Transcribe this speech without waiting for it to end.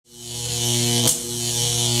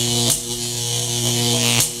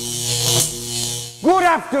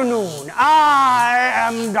afternoon. I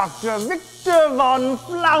am Dr. Victor von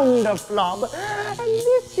Flounderflub, and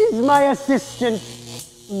this is my assistant,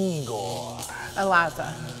 Igor.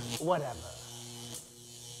 Eliza. Whatever.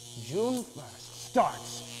 June 1st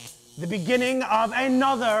starts the beginning of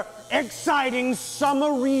another exciting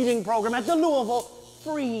summer reading program at the Louisville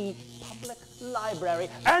Free Public Library.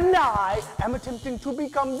 And I am attempting to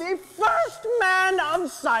become the first man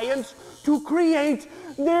of science to create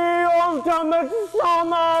the ultimate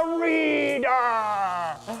summer reader.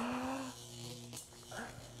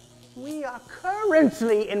 We are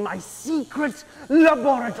currently in my secret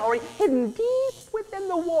laboratory, hidden deep within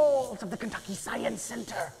the walls of the Kentucky Science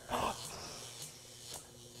Center.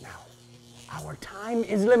 Now, our time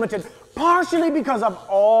is limited, partially because of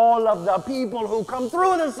all of the people who come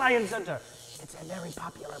through the Science Center. It's a very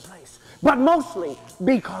popular place, but mostly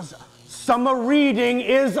because summer reading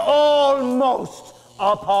is almost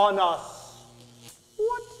upon us.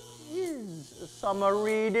 What is summer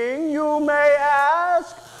reading, you may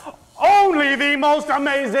ask? Only the most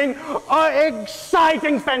amazing,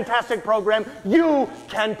 exciting, fantastic program you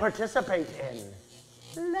can participate in.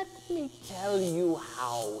 Let me tell you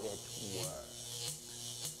how it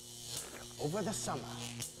works. Over the summer,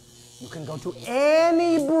 you can go to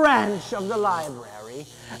any branch of the library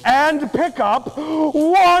and pick up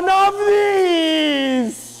one of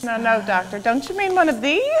these. No, Doctor, don't you mean one of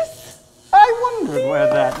these? I wondered where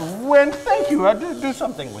that went. Thank you. I'll do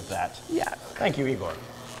something with that. Yeah. Thank you, Igor.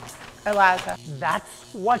 Eliza.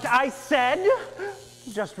 That's what I said.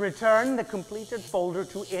 Just return the completed folder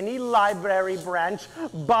to any library branch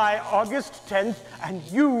by August 10th, and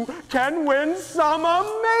you can win some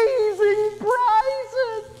amazing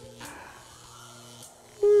prizes.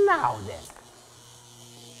 Now then,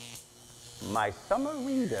 my summer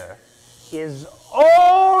reader is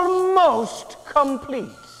almost complete.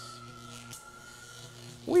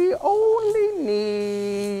 We only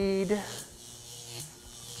need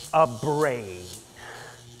a brain.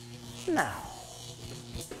 Now,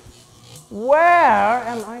 where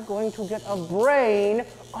am I going to get a brain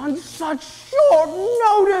on such short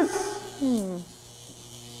notice?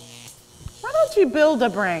 Why don't you build a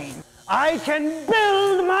brain? I can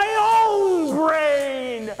build my own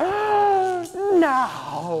brain. Now,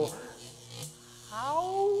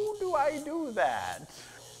 how do I do that?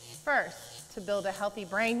 First, to build a healthy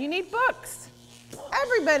brain, you need books.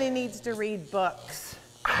 Everybody needs to read books.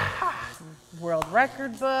 World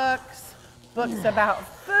record books, books about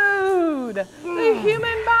food, the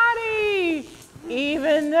human body,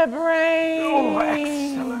 even the brain. Oh,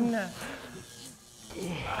 excellent.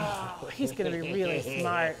 Oh, he's going to be really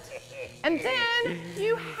smart. And then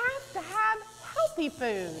you have to have healthy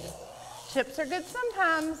food. Chips are good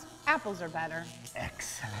sometimes, apples are better.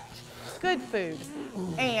 Excellent. Good food.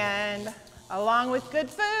 And along with good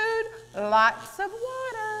food, lots of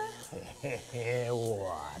water.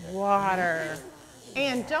 Water.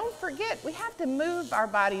 And don't forget, we have to move our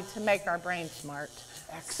body to make our brain smart.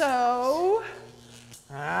 So,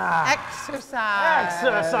 exercise.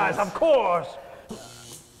 Exercise, of course.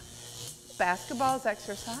 Basketball is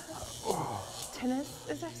exercise. Tennis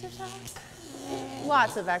is exercise.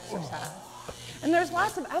 Lots of exercise. And there's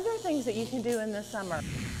lots of other things that you can do in the summer.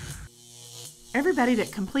 Everybody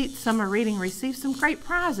that completes summer reading receives some great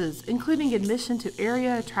prizes, including admission to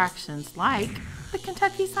area attractions like the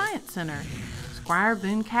Kentucky Science Center, Squire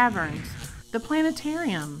Boone Caverns, the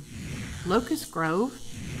Planetarium, Locust Grove,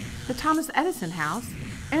 the Thomas Edison House,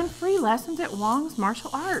 and free lessons at Wong's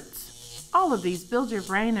Martial Arts. All of these build your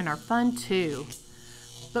brain and are fun too.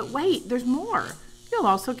 But wait, there's more. You'll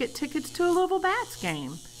also get tickets to a Louisville Bats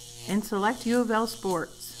game and select U of L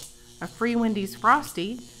sports, a free Wendy's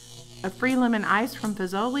Frosty, a free lemon ice from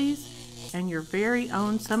Fazoli's, and your very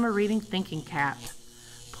own summer reading thinking cap.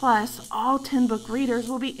 Plus, all 10-book readers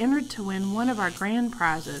will be entered to win one of our grand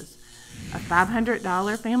prizes, a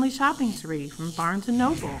 $500 family shopping spree from Barnes &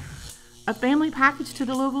 Noble, a family package to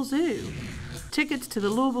the Louisville Zoo, tickets to the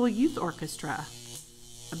Louisville Youth Orchestra,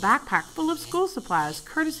 a backpack full of school supplies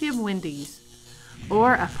courtesy of Wendy's,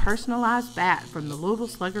 or a personalized bat from the Louisville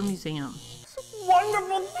Slugger Museum.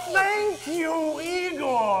 Wonderful. Thank you,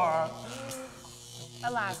 Igor.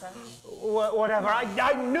 Eliza. Whatever.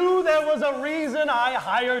 I knew there was a reason I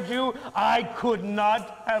hired you. I could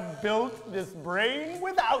not have built this brain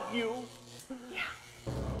without you. Yeah.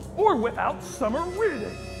 Or without summer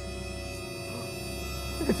reading.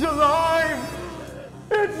 It's alive!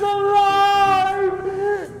 It's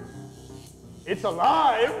alive! It's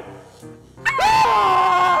alive!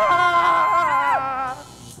 Ah!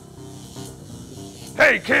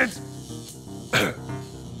 Hey, kids!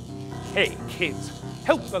 Hey, kids,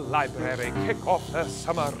 help the library kick off their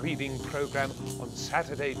summer reading program on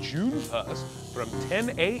Saturday, June 1st from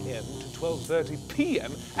 10 a.m. to 12:30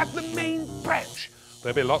 p.m. at the main branch.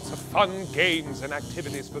 There'll be lots of fun games and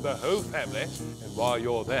activities for the whole family. And while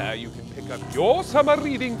you're there, you can pick up your summer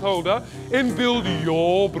reading folder and build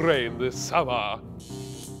your brain this summer.